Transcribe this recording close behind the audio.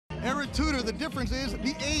Eric TUDOR, the difference is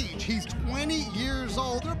the age. He's 20 years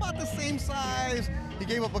old. They're about the same size. He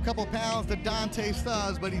gave up a couple pounds to DONTE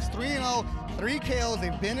STUBBS, but he's 3-0, 3 KOs.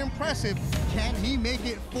 They've been impressive. Can he make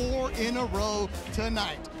it 4 in a row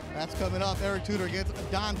tonight? That's coming up. Eric TUDOR against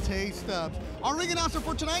DONTE STUBBS. Our ring announcer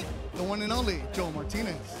for tonight, the one and only Joe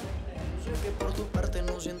Martinez.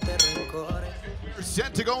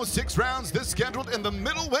 Set to go 6 rounds, this scheduled in the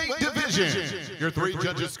middleweight division. Your 3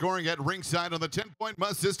 judges scoring at ringside on the 10-point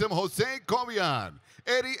must system: Jose Cobian,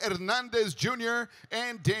 Eddie Hernandez Jr.,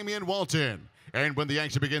 and Damian Walton. And when the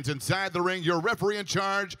action begins inside the ring, your referee in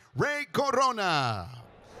charge, Ray Corona.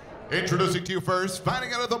 Introducing to you first,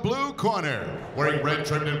 fighting out of the blue corner, wearing red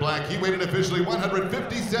trimmed in black, he weighed in officially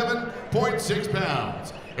 157.6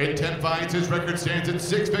 pounds. In 10 fights, his record stands at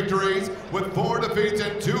 6 victories, with 4 defeats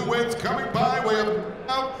and 2 wins, coming by way of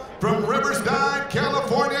out from Riverside,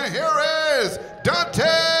 California. Here is DONTE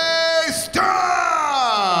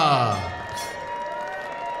STUBBS!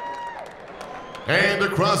 And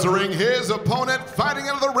across the ring, his opponent fighting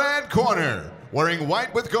out of the red corner, wearing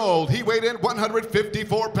white with gold, he weighed in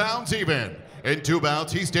 154 pounds even. In 2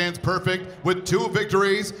 bouts, he stands perfect with 2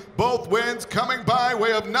 victories, both wins coming by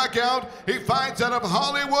way of knockout. He fights out of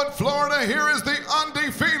Hollywood, Florida. Here is the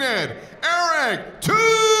undefeated Eric TUDOR!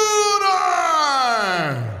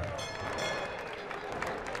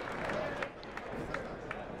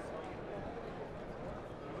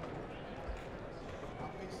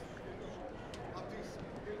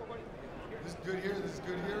 This is good here, this is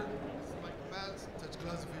good here. This is Michael Madsen. Touch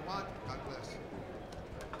gloves if you want. God bless.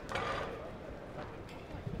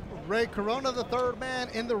 Ray Corona, the third man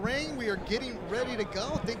in the ring. We are getting ready to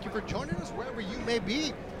go. Thank you for joining us wherever you may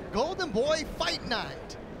be. Golden Boy Fight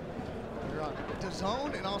Night. We're on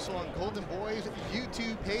DAZN and also on Golden Boy's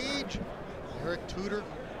YouTube page. Eric TUDOR,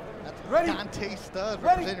 that's DONTE STUBBS,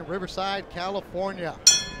 representing Riverside, California.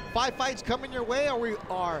 5 fights coming your way, or we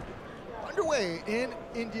are underway in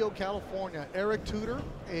Indio, California. Eric TUDOR,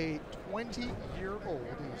 a 20-year-old.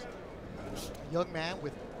 He's a young man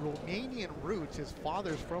with Romanian roots. His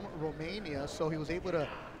father's from Romania, so he was able to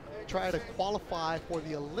try to qualify for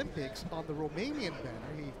the Olympics on the Romanian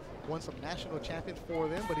banner. He won some national champions for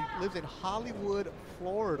them, but he lives in Hollywood,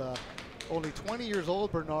 Florida. Only 20 years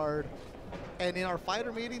old, Bernard. And in our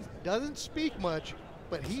fighter meetings, doesn't speak much,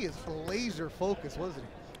 but he is laser focused, wasn't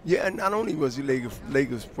he? Yeah, and not only was he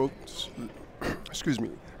laser focused, excuse me,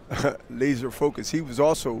 laser focused, he was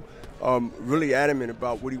also really adamant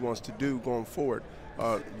about what he wants to do going forward.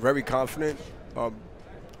 Very confident,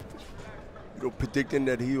 predicting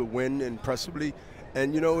that he will win impressively.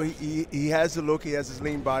 And, he has the look, he has his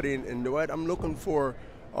lean body, and you know what? I'm looking for,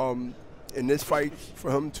 in this fight, for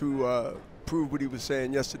him to prove what he was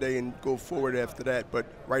saying yesterday and go forward after that. But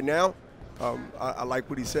right now, I like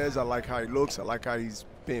what he says, I like how he looks, I like how he's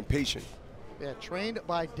being patient. Yeah, trained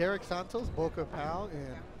by Derek Santos, Boca Pal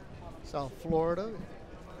in South Florida.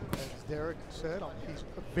 As Derek said, he's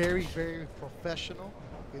very, very professional.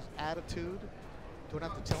 His attitude, don't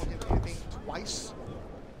have to tell him anything twice.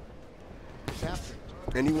 He's after it.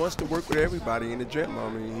 And he wants to work with everybody in the gym. I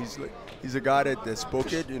mean, he's a guy that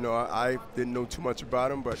spoke it. I didn't know too much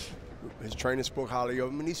about him, but his trainer spoke highly of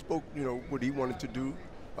him, and he spoke, what he wanted to do,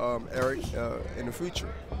 Eric, in the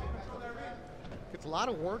future. Gets a lot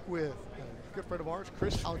of work with a good friend of ours,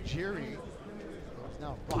 Chris Algieri. He's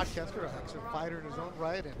now a broadcaster, an excellent fighter in his own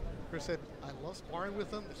right, and Chris said, I love sparring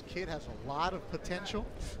with him. This kid has a lot of potential.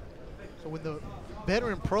 So when the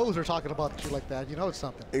veteran pros are talking about you like that, you know it's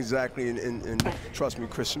something. Exactly, and trust me,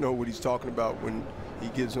 Chris knows what he's talking about when he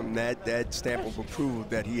gives him that stamp of approval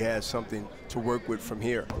that he has something to work with from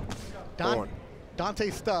here on.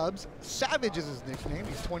 DONTE STUBBS, Savage is his nickname.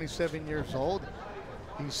 He's 27 years old.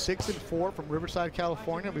 He's 6-4 from Riverside,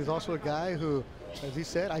 California, but he's also a guy who, as he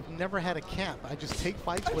said, I've never had a camp. I just take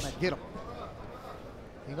fights when I get them.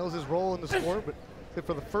 He knows his role in the sport, but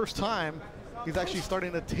for the first time, he's actually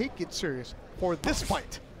starting to take it serious for this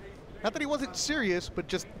fight. Not that he wasn't serious, but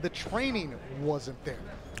just the training wasn't there.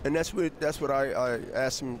 And that's what I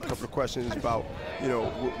asked him a couple of questions about,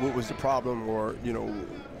 what was the problem, or,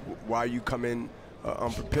 why you come in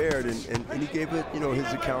unprepared, and he gave it,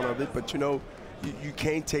 his account of it, but you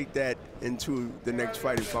can't take that into the next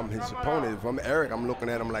fight. If I'm his opponent, if I'm Eric, I'm looking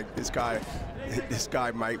at him like this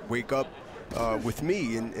guy might wake up with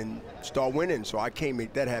me and start winning, so I can't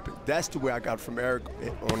make that happen. That's the way I got from Eric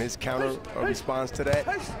on his counter response to that.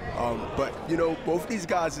 But both these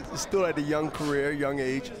guys are still at a young career, young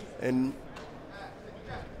age, and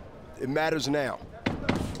it matters now.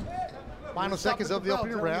 Final seconds of the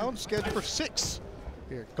opening round, scheduled for 6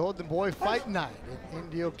 here. Golden Boy Fight Night in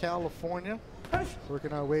Indio, California.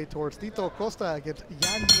 Working our way towards Tito Costa against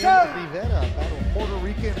Yaniel Rivera, battle of Puerto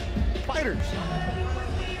Rican fighters.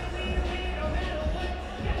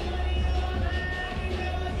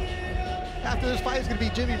 After this fight is going to be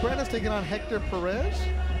Jimmy Brenes taking on Hector Perez.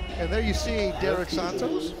 And there you see Derek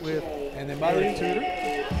Santos with Eric Tudor.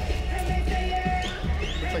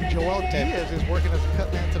 Looks like Joel Diaz is working as a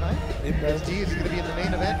cut man tonight. Diaz is going to be in the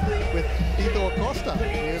main event with Tito Acosta.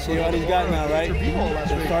 See what he's got now, right?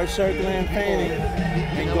 So start circling, feigning,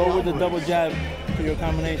 and go with the double jab to your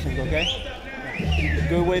combinations, okay?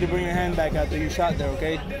 Good way to bring your hand back after you shot there,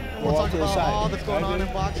 okay? We'll talk about all that's going on in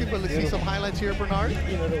boxing, but let's see some highlights here, Bernard.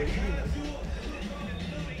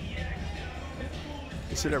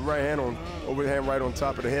 You see that right hand on, overhand right on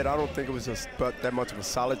top of the head. I don't think it was that much of a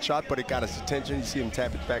solid shot, but it got his attention. You see him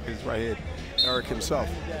tap it back at his right head, Eric himself.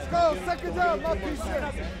 Let's go, second down, not too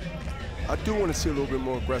shit. I do want to see a little bit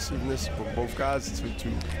more aggressiveness from both guys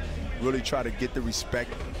to really try to get the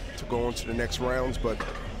respect to go on to the next rounds, but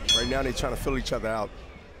right now they're trying to fill each other out.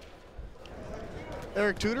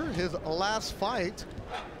 Eric Tudor, his last fight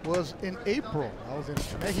was in April. That was in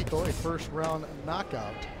Mexico, a first round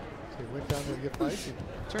knockout. So he went down there to get fights. He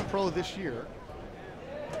turned pro this year.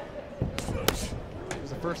 It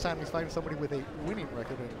was the first time he's fighting somebody with a winning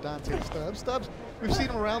record, Dante Stubbs. Stubbs, we've seen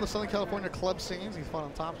him around the Southern California club scenes. He's fought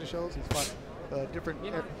on Thompson shows. He's fought different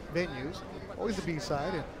venues, always the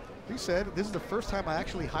B-side. And he said, this is the first time I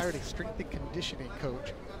actually hired a strength and conditioning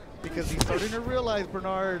coach, because he's starting to realize,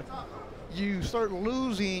 Bernard, you start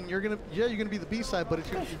losing, you're gonna be the B-side, but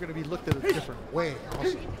you're gonna be looked at a different way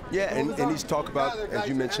also. Yeah, and he's talked about, as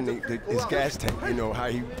you mentioned, his gas tank, how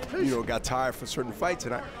he, got tired for certain fights.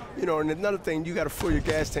 And and another thing, you gotta fill your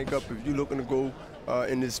gas tank up if you're looking to go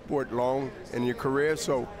in this sport long in your career.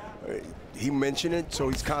 So he mentioned it, so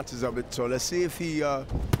he's conscious of it. So let's see if he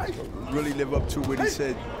really live up to what he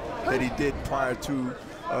said that he did prior to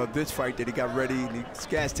this fight, that he got ready, and his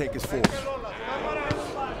gas tank is full.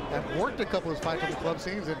 And worked a couple of his fights on the club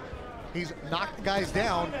scenes, and he's knocked guys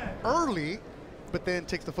down early, but then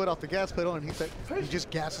takes the foot off the gas pedal, and he just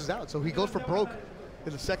gasses out. So he goes for broke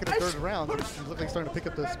in the second and third round. He looks like he's starting to pick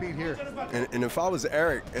up the speed here. And if I was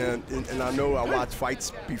Eric, and I know I watched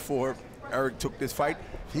fights before Eric took this fight,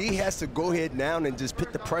 he has to go ahead now and just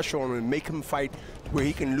put the pressure on him and make him fight where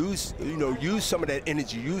he can lose, use some of that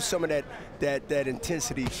energy, use some of that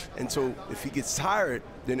intensity. And so if he gets tired,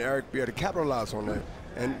 then Eric will be able to capitalize on that.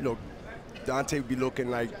 And look, Dante would be looking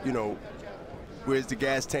like, where's the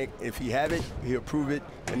gas tank? If he have it, he'll prove it,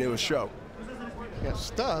 and it will show. Yeah,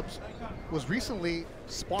 Stubbs was recently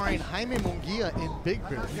sparring Jaime Munguia in Big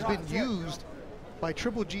Bear. He's been used by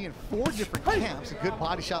Triple G in 4 different camps. A good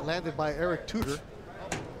body shot landed by Eric Tudor.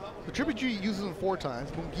 The Triple G uses him 4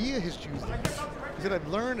 times. Munguia has used him. He said, I've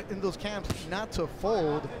learned in those camps not to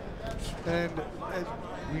fold. And as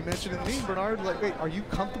we mentioned in the meeting, Bernard, like, wait, are you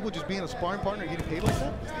comfortable just being a sparring partner and getting paid like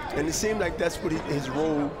that? And it seemed like that's what his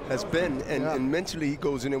role has been, and mentally he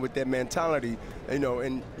goes in there with that mentality, and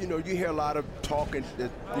you hear a lot of talk, and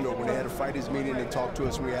when they had a fighters meeting, they talk to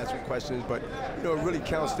us and we ask them questions, but it really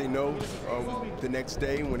counts. They know the next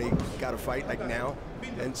day when they got a fight, like now,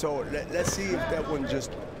 and so let's see if that one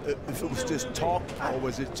just, if it was just talk, or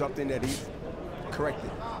was it something that he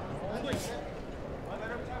corrected.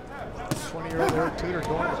 20-year-old Eric Tudor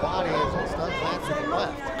going to the body as Stubbs lands to the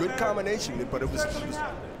left. Good combination, but it was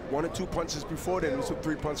 1 or 2 punches before then. It was a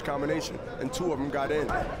 3-punch combination, and 2 of them got in.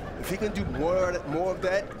 If he can do more of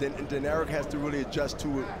that, then Eric has to really adjust to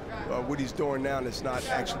what he's doing now, and it's not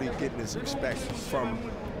actually getting his respect from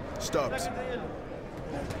Stubbs.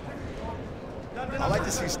 I like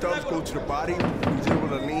to see Stubbs go to the body. He's able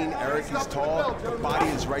to lean. Eric is tall. The body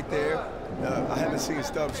is right there. I haven't seen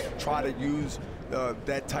Stubbs try to use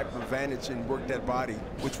that type of advantage and work that body,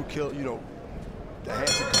 which would kill, the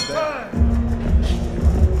hands that come down.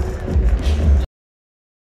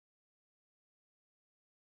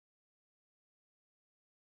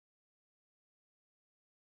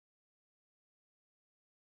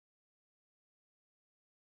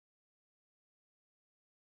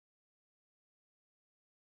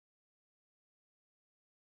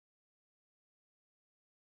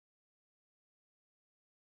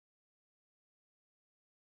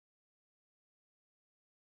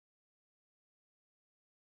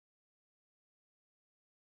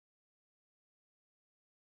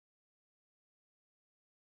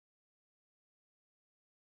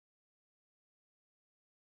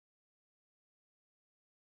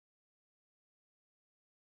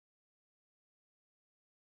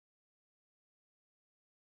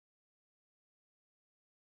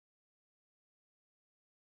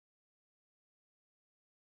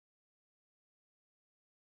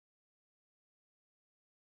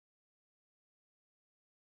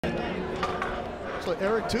 So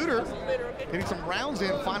Eric Tudor getting some rounds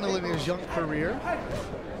in finally in his young career.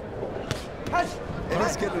 And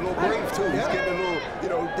he's getting a little brave too. He's getting a little, you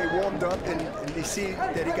know, they warmed up and they see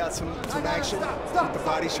that he got some action with the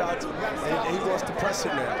body shots, and he wants to press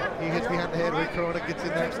it now. He hits behind the head. Ray Corona gets in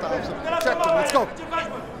there and stops him. Check him. Let's go.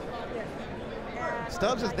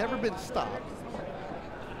 Stubbs has never been stopped.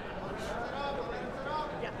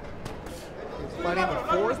 He's fighting the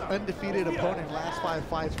 4th undefeated opponent in last 5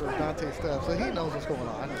 fights for Donte Stubbs, so he knows what's going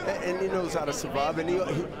on. And he knows how to survive, and he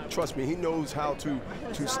trust me, he knows how to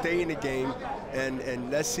stay in the game, and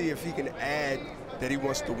let's see if he can add that he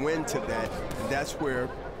wants to win to that, and that's where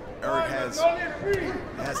Eric has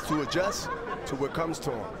to adjust to what comes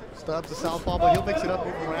to him. Stubbs the southpaw, but he'll mix it up,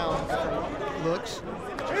 moving around, different looks,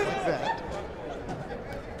 just like that.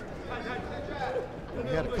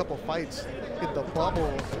 He had a couple fights in the bubble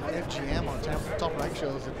of FGM on top rank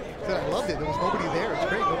shows, and said I loved it. There was nobody there. It's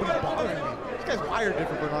great. Nobody's bothering me. This guy's wired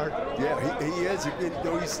different, Bernard. Yeah, he is.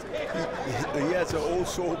 He has an old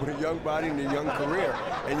soul with a young body and a young career.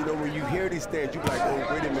 And you know, when you hear these things, you're like, oh,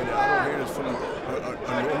 wait a minute, I don't hear this from a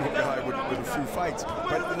normal guy with a few fights.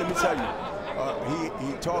 But let me tell you,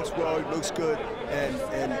 he talks well, he looks good, and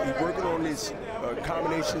he's working on these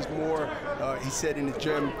combinations more. He said in the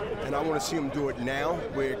gym, and I want to see him do it now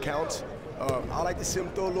where it counts. I like to see him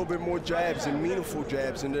throw a little bit more jabs and meaningful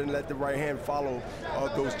jabs, and then let the right hand follow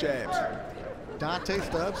those jabs. Donte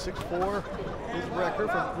Stubbs, 6'4", his record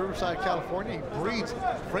from Riverside, California. He breeds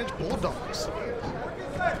French Bulldogs.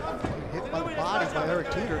 Hit by the body by Eric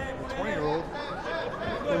Tudor, the 20-year-old,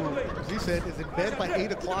 who, as he said, is in bed by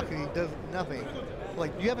 8 o'clock and he does nothing.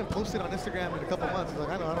 Like, you haven't posted on Instagram in a couple months. He's like,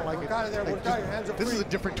 I don't like it. Like, this is a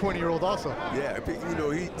different 20-year-old also. Yeah, you know,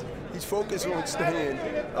 he's focused on staying,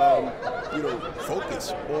 you know,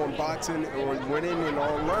 focused on boxing, on winning, and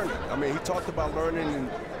on learning. I mean, he talked about learning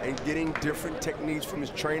and getting different techniques from his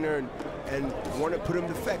trainer and want to put him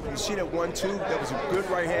to effect. You see that 1-2, that was a good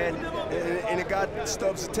right hand, and it got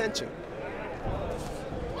Stubbs' attention.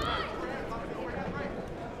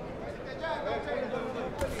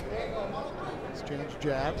 Exchange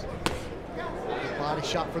jabs. Good body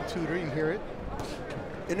shot from Tudor, you hear it.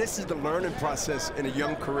 And this is the learning process in a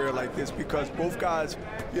young career like this, because both guys,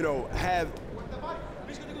 you know, have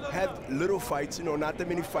little fights, you know, not that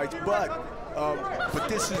many fights, but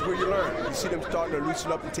this is where you learn. You see them starting to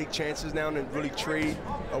loosen up and take chances now and really trade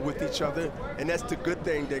with each other, and that's the good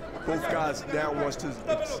thing, that both guys now wants to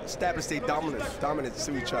establish their dominance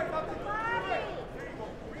to each other.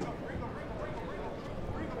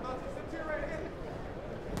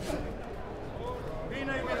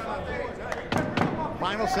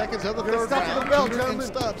 Final seconds of the 3rd round. Tudor and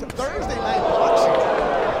Stubbs. Thursday night boxing.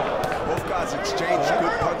 Both guys exchange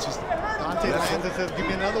good punches. Donte lands and says, give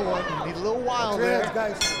me another one. You need a little while there.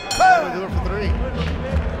 Guys. We'll do it for 3.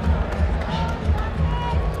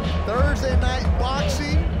 Thursday night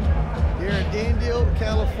boxing here in Indio,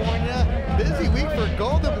 California. Busy week for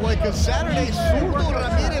Golden Boy, because Saturday, Zurdo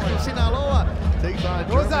Ramirez from Sinaloa takes on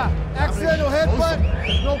Rosa, accidental headbutt.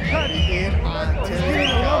 No cut. In Ontario,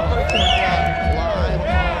 California, live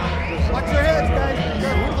on. Watch your heads, guys.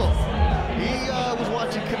 Zurdo. He was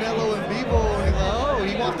watching Canelo and Bebo, and he's like, oh,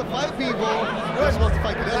 he wants to fight Bebo. He was supposed to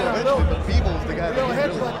fight Canelo eventually, but Bebo's the guy that Little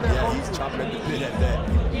headbutt there. Yeah, he's chopping at the bit at that.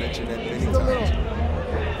 He mentioned that many times.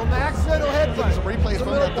 From the accidental headbutt. Some replays from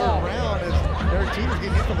that 3rd round as Eric Tudor's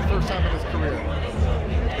getting hit for the first time in his career.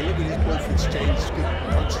 And look at these both exchanges, good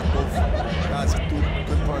punches. Both guys threw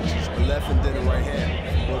good punches, the left and then the right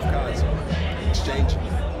hand. Both guys exchanging.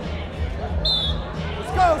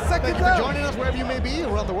 Let's go, Thank second you for down. joining us wherever you may be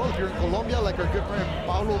around the world. If you're in Colombia, like our good friend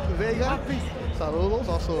Paulo Vega, saludos.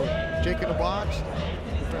 Also, Jake in the Box,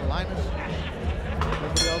 good friend Linus.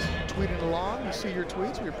 Everybody else tweeting along. We see your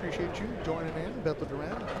tweets. We appreciate you joining in. Beto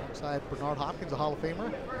Duran, alongside Bernard Hopkins, a Hall of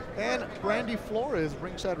Famer, and Brandy Flores,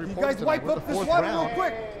 ringside You reporting guys wipe tonight. up We're this the 4th water real round.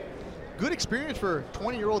 quick. Good experience for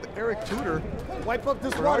 20-year-old Eric Tudor. Wipe up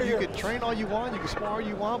this Bernard, water you here. can train all you want, you can spar all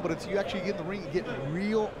you want, but it's you actually get in the ring and get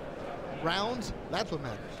real rounds. That's what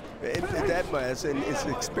matters. That much, and it's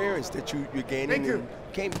experience that you're gaining. Thank you.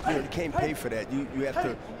 And you can't pay for that. You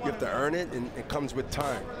have to earn it, and it comes with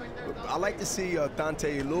time. I like to see Donte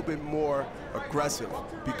a little bit more aggressive,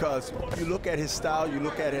 because you look at his style, you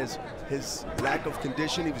look at his lack of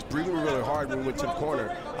condition. He was breathing really hard when he went to the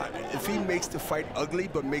corner. If he makes the fight ugly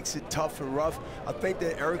but makes it tough and rough, I think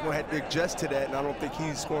that Eric will have to adjust to that, and I don't think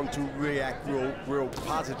he's going to react real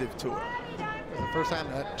positive to it. the first time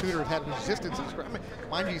that Tudor had resistance in scrum.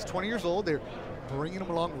 Mind you, he's 20 years old. They're bringing him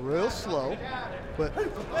along real slow. But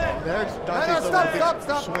there's Dante's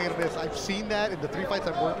stop. swing and miss. I've seen that in the 3 fights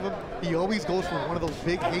I've worked with him. He always goes for one of those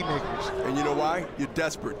big haymakers. And you know why? You're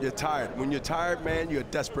desperate. You're tired. When you're tired, man, you're a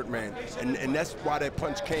desperate man. And that's why that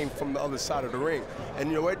punch came from the other side of the ring. And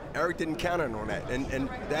you know what? Eric didn't count on that. And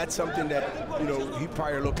that's something that, you know, he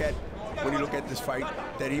probably look at when he look at this fight,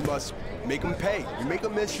 that he must make him pay. You make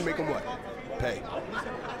him miss, you make him what? Pay.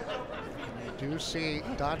 You do see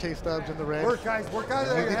Dante Stubbs in the ring. Work, guys. Work out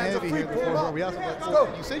of there. Your hands are free. Pull them up. We also Let's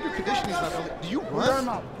go. You said your conditioning is not really. Do you Put your arm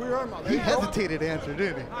run? out. Put your arm out. He hesitated to answer,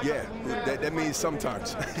 didn't he? Yeah, that means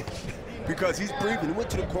sometimes. Because he's breathing. He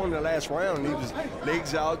went to the corner the last round and he was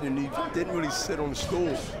legs out and he didn't really sit on the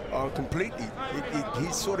stool completely.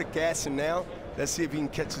 He's sort of gassing now. Let's see if he can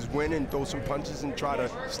catch his wind and throw some punches and try to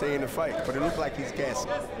stay in the fight. But it looked like he's gassing.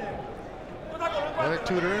 Eric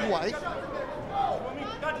Tudor in white.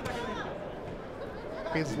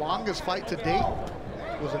 His longest fight to date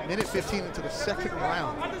was 1 minute 15 into the second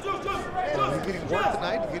round. So he's getting work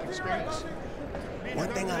tonight, he's getting experience. One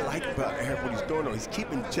thing I like about Eric, what he's doing, though, he's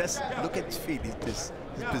keeping just, look at his feet, his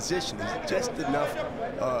position is just enough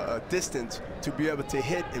distance to be able to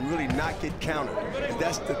hit and really not get countered. And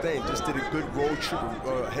that's the thing, just did a good roll,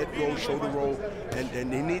 head roll, shoulder roll,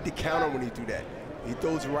 and they need to counter when he do that. He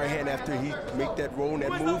throws the right hand after he make that roll and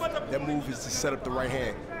that move is to set up the right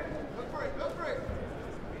hand.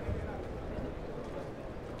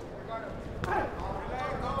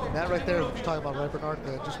 And that right there is what you're talking about, right, Bernard?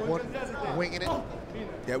 Just one winging it.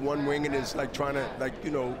 That one winging is like trying to, like,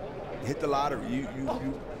 you know, hit the lottery.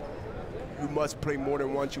 You must play more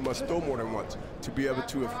than once. You must throw more than once to be able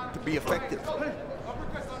to be effective. So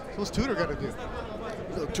what's Tudor got to do?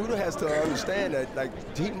 So Tudor has to understand that, like,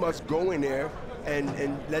 he must go in there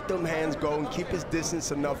and let them hands go and keep his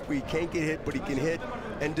distance enough where he can't get hit, but he can hit,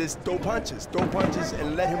 and just throw punches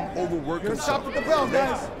and let him overwork himself. Stop with the bell,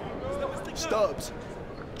 guys. Stubbs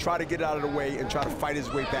try to get out of the way and try to fight his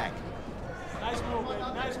way back. Nice move, baby.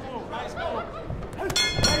 Nice move. Nice move.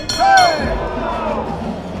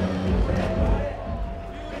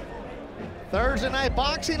 Thursday night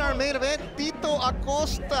boxing, our main event, Tito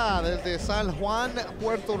Acosta desde San Juan,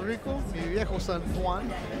 Puerto Rico, mi viejo San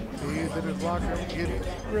Juan. He's in his locker room getting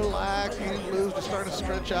relaxed, getting loose, just starting to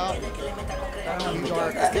stretch out. He's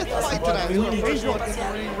our fifth fight tonight. He's our first one in the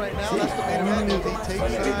ring right now. That's the main event as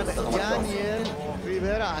he takes on Yaniel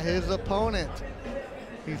Rivera, his opponent.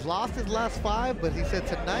 He's lost his last 5, but he said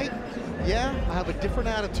tonight, yeah, I have a different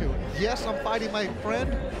attitude. Yes, I'm fighting my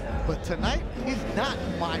friend, but tonight, he's not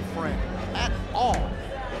my friend at all.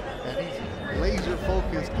 And he's laser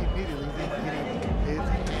focused immediately. He's getting his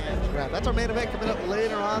hands grabbed. That's our main event coming up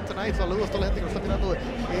later on tonight. Saludos a la gente que nos está mirando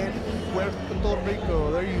en Puerto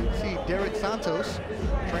Rico. There you see Derek Santos,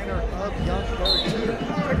 trainer of young Eric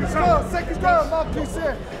Tudor. Second round, mouthpiece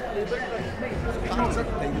in.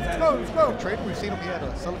 Let's go. Trainer, we've seen him. He had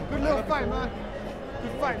a Good little fight, man.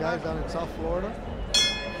 Good fight, guys man. down in South Florida.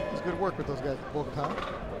 It's good work with those guys at Bogota.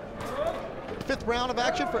 5th round of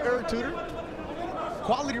action for Eric Tudor.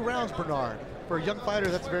 Quality rounds, Bernard. For a young fighter,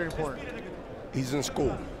 that's very important. He's in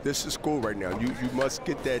school. This is school right now. You must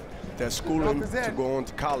get that schooling to go on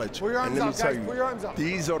to college. Pull your arms and let me out, tell guys. Pull your arms you, out.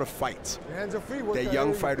 these are the fights Your hands are free. Work that that young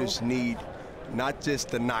area, fighters bro. need, not just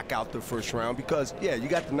to knock out the first round, because, yeah, you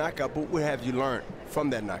got the knockout, but what have you learned from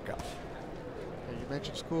that knockout? You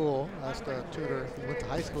mentioned school. Asked Tudor if he went to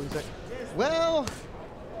high school. He's like, well,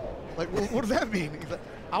 like, what does that mean? He's like,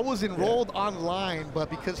 I was enrolled online, but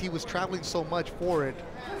because he was traveling so much for it,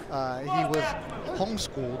 he was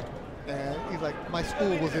homeschooled. And he's like, my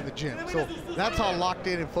school was in the gym. So that's how locked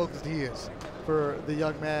in and focused he is for the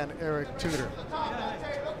young man, Eric Tudor.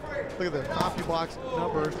 Look at the CompuBox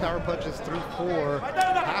numbers, power punches through 4,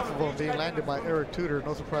 half of them being landed by Eric Tudor.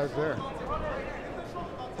 No surprise there.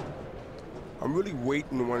 I'm really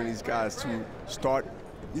waiting on one of these guys to start,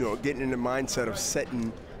 you know, getting in the mindset of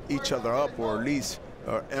setting each other up, or at least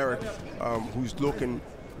Eric, who's looking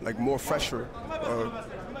like more fresher,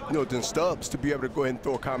 you know, than Stubbs, to be able to go ahead and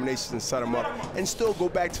throw a combination and set him up, and still go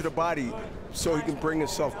back to the body so he can bring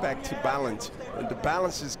himself back to balance. And the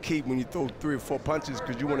balance is key when you throw 3 or 4 punches,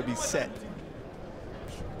 because you want to be set.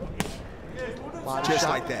 Body Just shot.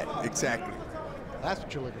 like that, exactly. That's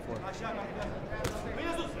what you're looking for.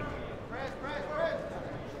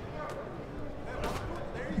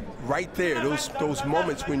 Right there, those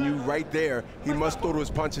moments when you right there, he must throw those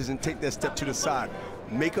punches and take that step to the side.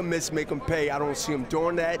 Make him miss, make him pay. I don't see him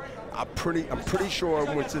doing that. I'm pretty sure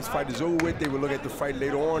once this fight is over with, they will look at the fight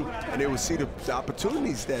later on and they will see the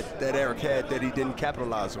opportunities that Eric had that he didn't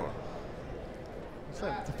capitalize on.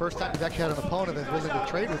 It's the first time he's actually had an opponent that's willing to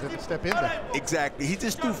trade with him and step in there. Exactly. He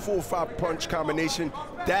just threw 4 or 5 punch combination.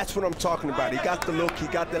 That's what I'm talking about. He got the look, he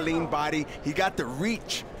got the lean body, he got the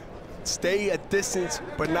reach. Stay at distance,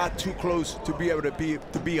 but not too close to be able to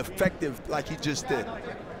be effective like he just did.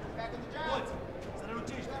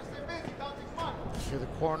 Here's the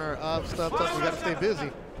corner of Stubbs. We got to stay busy.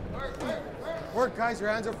 Work, guys. Your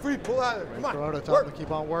hands are free. Pull out. Come on. Corona tells him to keep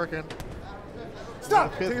on working.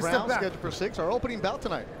 Stop. Fifth Take a step round, back. scheduled for 6. Our opening bout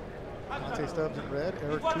tonight. Dante Stubbs in red.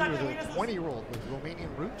 Eric Tudor, the 20-year-old with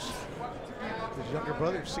Romanian roots. His younger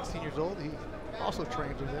brother is 16 years old. He also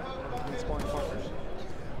trains with him. One of his sparring partners.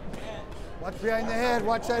 Watch behind the head.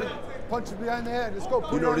 Watch that punches behind the head. Let's go.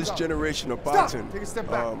 Put You your know, arms this out. generation of Stop. boxing, Take a step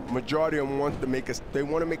back. majority of them want to make a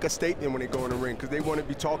statement when they go in the ring because they want to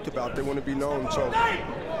be talked about, they want to be known. So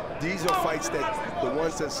these are fights that the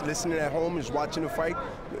ones that's listening at home is watching the fight,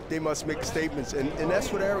 they must make statements. And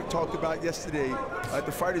that's what Eric talked about yesterday at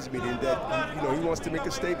the fighters meeting, that he wants to make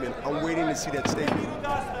a statement. I'm waiting to see that statement.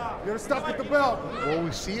 You're stuck at the belt. Well,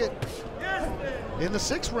 we see it in the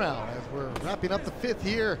 6th round as we're wrapping up the 5th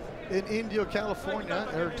here in Indio, California.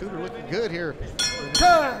 Eric Tudor looking good here in his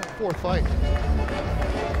 4th fight.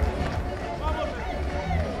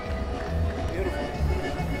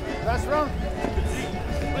 Last round.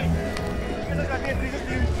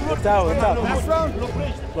 What's out? Last round. Go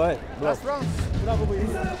ahead. Last round.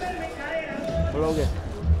 Blow again.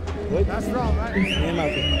 Good. Last round, right? Name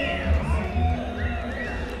out there.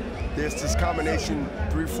 There's this combination,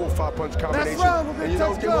 3, 4, 5 punch combination. round, we're gonna And you know,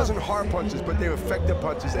 touch they gloves. wasn't hard punches, but they were effective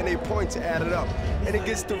punches, and they points added up. And it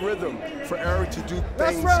gets the rhythm for Eric to do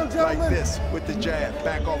Last things round, like gentlemen. this with the jab,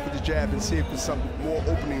 back off with the jab, and see if there's some more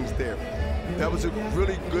openings there. That was a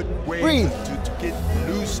really good way to get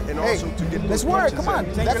loose and also to get Let's those work. punches Come on.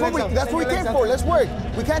 in. That's what we came for. Let's work.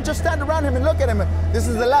 We can't just stand around him and look at him. This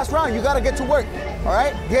is the last round. You got to get to work. All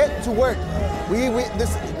right? Get to work.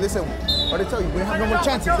 Listen, what did I tell you? We have no more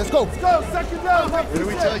chances. Let's go. Let's go. Second round. What did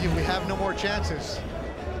we tell you? We have no more chances.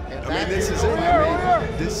 I mean, this is it. I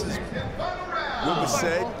mean, this is what was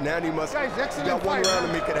said. Now he must. Guys, He excellent got one fight. round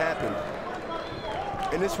to make it happen.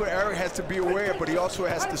 And this is where Eric has to be aware, but he also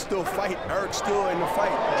has to still fight. Eric's still in the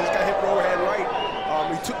fight. He just got hit with overhand right.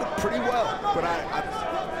 He took it pretty well, but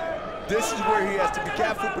this is where he has to be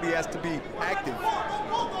careful, but he has to be active.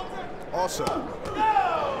 Also,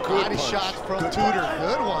 good Body punch. shots from Good Tudor. punch.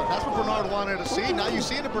 Good one. That's what Bernard wanted to see. Now you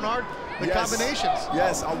see it, Bernard, the combinations.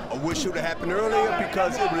 Yes, I wish it would have happened earlier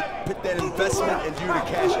because it would have put that investment and you to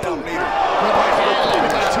cash it out later.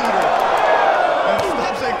 Tudor. And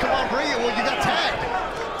Stubbs saying, come on, bring it. Well, you got tagged.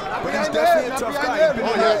 But he's behind definitely him, a tough not guy. behind He's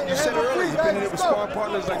him. been in it, you Yeah, said it yeah, earlier, he's been in it with let's go. sparring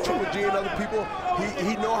partners like Triple G and other people.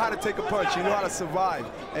 He know how to take a punch. He know how to survive.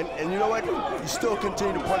 And you know what? You still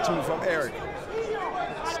continue to punch him from Eric.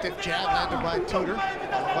 Stiff jab landed by Tudor.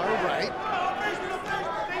 Far right.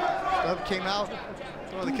 Stubbs came out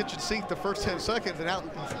on the kitchen sink the first 10 seconds and out.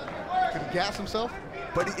 Could he gas himself?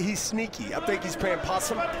 But he's sneaky. I think he's playing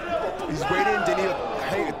possum. He's waiting, then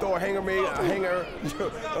he'll throw a hanger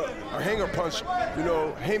punch,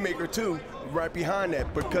 haymaker too, right behind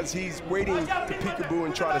that, because he's waiting to peekaboo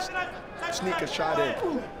and try to sneak a shot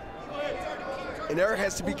in. And Eric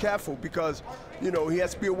has to be careful because, he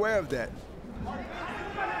has to be aware of that.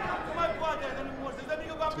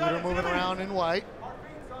 Tudor moving around in white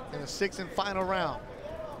in the 6th and final round.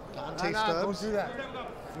 Dante Don't Stubbs. do that.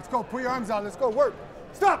 Let's go. Put your arms out. Let's go. Work.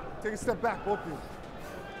 Stop. Take a step back, both of you.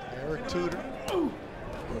 Eric Tudor.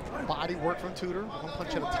 Body work from Tudor. One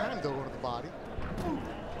punch at a time, though, going to the body.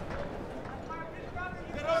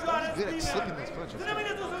 He's good at slipping those punches.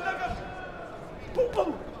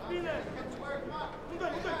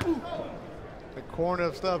 The corner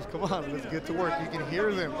of Stubbs. Come on, let's get to work. You can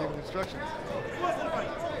hear them giving instructions.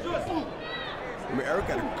 I mean, Eric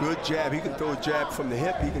got a good jab. He can throw a jab from the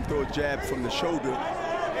hip. He can throw a jab from the shoulder.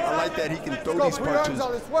 I like that he can throw these punches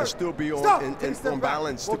and still be on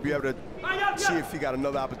balance to be able to see if he got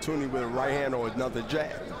another opportunity with a right hand or another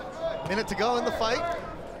jab. Minute to go in the fight.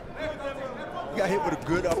 He got hit with a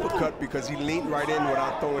good uppercut because he leaned right in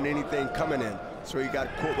without throwing anything coming in. So he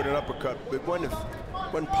got caught with an uppercut. It wasn't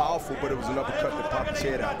powerful, but it was an uppercut that popped his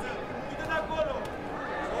head out.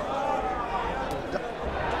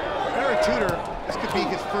 Eric Tudor, this could be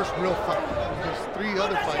his first real fight. There's 3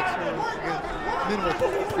 other fights against minimal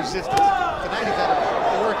resistance. Tonight he's had it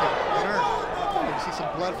working and earned. You see some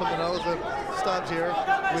blood from the nose of Stubbs here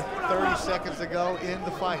with 30 seconds to go in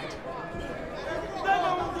the fight.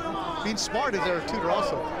 Being smart is Eric Tudor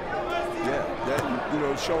also. Yeah,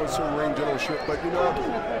 that, showing some range on shit, but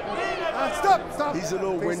Stop. he's a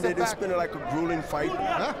little winded. It's been like a grueling fight.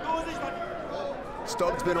 Huh? Stubbs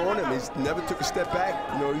Stubbs been on him. He's never took a step back.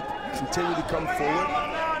 You know, he continued to come forward.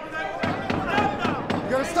 You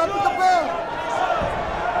gotta stop with the bell.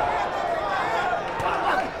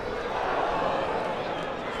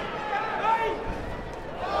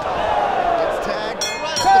 Gets tagged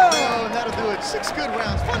right at the bell, and that'll do it. 6 good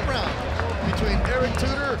rounds, fun round between Eric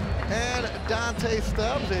Tudor and Donte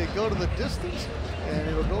Stubbs. They go to the distance, and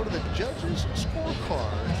it'll go to the judges'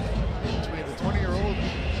 scorecard between the 20-year-old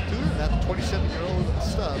Tudor and that 27-year-old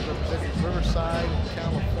Stubbs representing Riverside,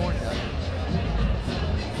 California.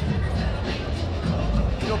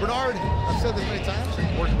 You know, Bernard, I've said this many times,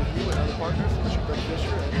 working with you and other partners, Mr. Doug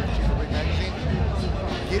Fisher and your Chief of Ring Magazine,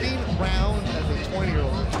 getting rounds as a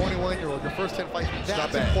 20-year-old, a 21-year-old, your first 10 fights,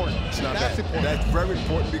 that's important. It's not that's bad. important. That's very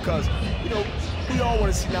important because, you know, we all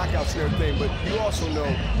want to see knockouts and everything, but you also know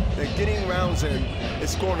that getting rounds in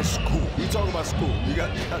is going to school. You're talking about school. You got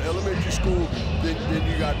elementary school, then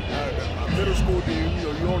you got middle school, then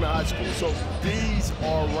you're on the high school. So these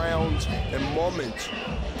are rounds and moments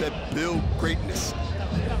that build greatness.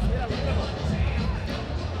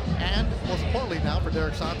 And most importantly now for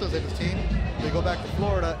Derek Santos and his team, they go back to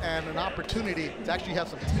Florida and an opportunity to actually have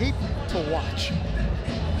some tape to watch.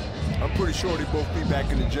 I'm pretty sure they both be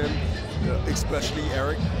back in the gym, especially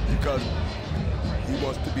Eric, because he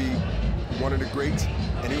wants to be one of the greats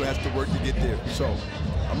and he has to work to get there. So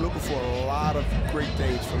I'm looking for a lot of great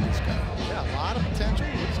things from this guy. Yeah, a lot of potential.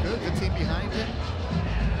 Looks good. Good team behind him.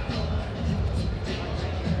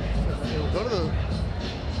 He'll go to the...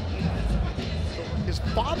 His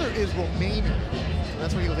father is Romanian. So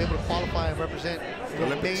that's why he was able to qualify and represent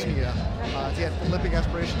Romania. He had Olympic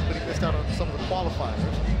aspirations, but he missed out on some of the qualifiers.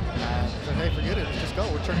 And he said, hey, forget it. Let's just go.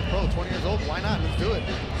 We're turning pro. 20 years old. Why not? Let's do it.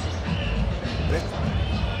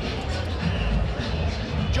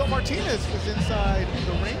 Joe Martinez is inside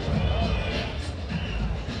the ring.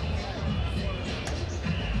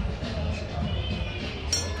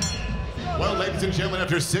 Well, ladies and gentlemen,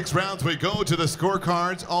 after 6 rounds, we go to the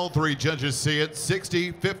scorecards. All 3 judges see it,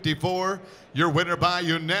 60-54. Your winner by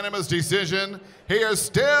unanimous decision. He is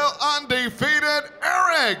still undefeated,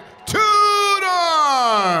 Eric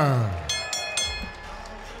TUDOR!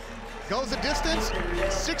 Goes the distance,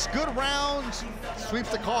 6 good rounds, sweeps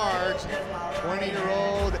the cards.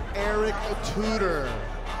 20-year-old Eric Tudor.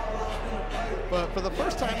 But for the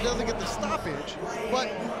first time, doesn't get the stoppage, but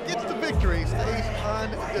gets the victory, stays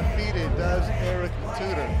undefeated, does Eric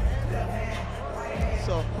Tudor.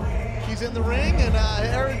 So he's in the ring, and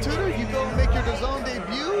Eric Tudor, you go make your DAZN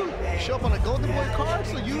debut, show up on a Golden Boy card,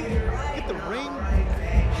 so you get the ring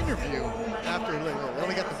interview after they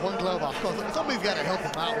only got the 1 glove off. Somebody's got to help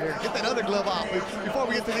him out here. Get that other glove off. Before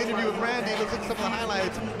we get to the interview with Randy, let's look at some of the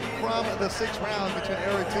highlights from the 6 rounds between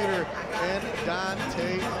Eric Tudor and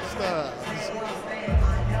Donte Stubbs.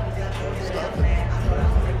 Stubbs,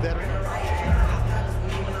 veteran.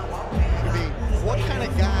 What kind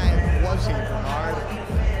of guy was he, Bernard?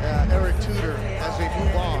 Eric Tudor, as we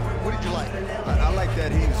move on. What did you like? I like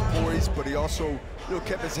that he was poised, but he also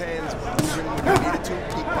kept his hands moving when he needed to.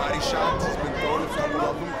 Good body shots. He's been throwing a couple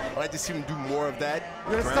of them. I like to see him do more of that.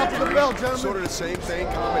 You're gonna stop the bell, gentlemen. Sort of the same thing,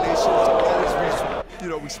 combinations. Always,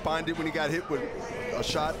 responded when he got hit with a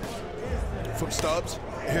shot from Stubbs.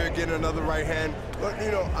 Here again, another right hand. But,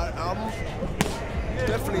 I'm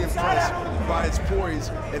definitely impressed by his poise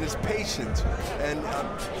and his patience. And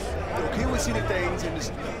he would see the things, and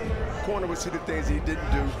his corner would see the things he didn't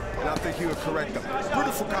do, and I think he would correct them.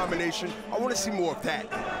 Beautiful combination. I want to see more of that.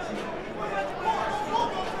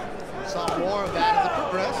 Saw more of that as it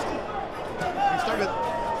progressed.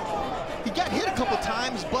 He got hit a couple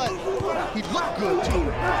times, but he looked good too. He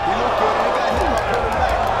looked good, and he got hit by pulling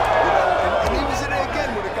back. And he was in there again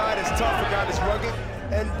with a guy that's tough, a guy that's rugged,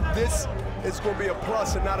 and this is going to be a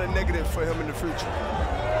plus and not a negative for him in the future.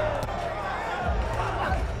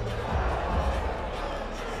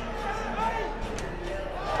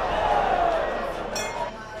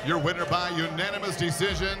 Your winner by unanimous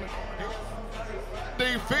decision,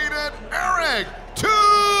 defeated Eric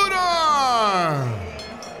TUDOR!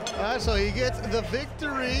 So he gets the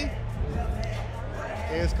victory.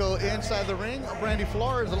 Let's go inside the ring. Brandy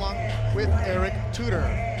Flores along with Eric Tudor.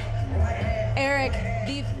 Eric,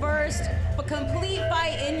 the first complete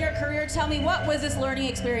fight in your career. Tell me, what was this learning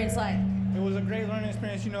experience like? It was a great learning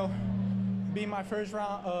experience. Being my first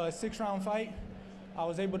round, 6-round fight, I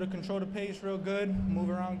was able to control the pace real good, move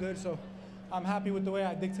around good. So I'm happy with the way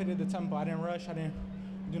I dictated the tempo. I didn't rush. I didn't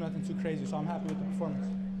do nothing too crazy. So I'm happy with the performance.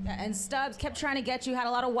 Yeah, and Stubbs kept trying to get you, had a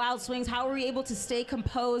lot of wild swings. How were you able to stay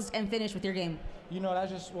composed and finish with your game?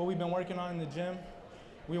 That's just what we've been working on in the gym.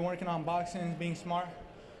 We've been working on boxing, being smart.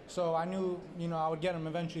 So I knew, you know, I would get him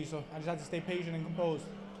eventually. So I just had to stay patient and composed.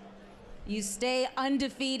 You stay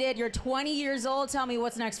undefeated. You're 20 years old. Tell me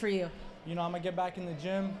what's next for you. You know, I'm gonna get back in the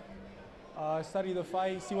gym, study the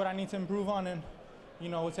fight, see what I need to improve on, and, you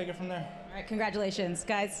know, we'll take it from there. All right, congratulations,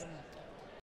 guys.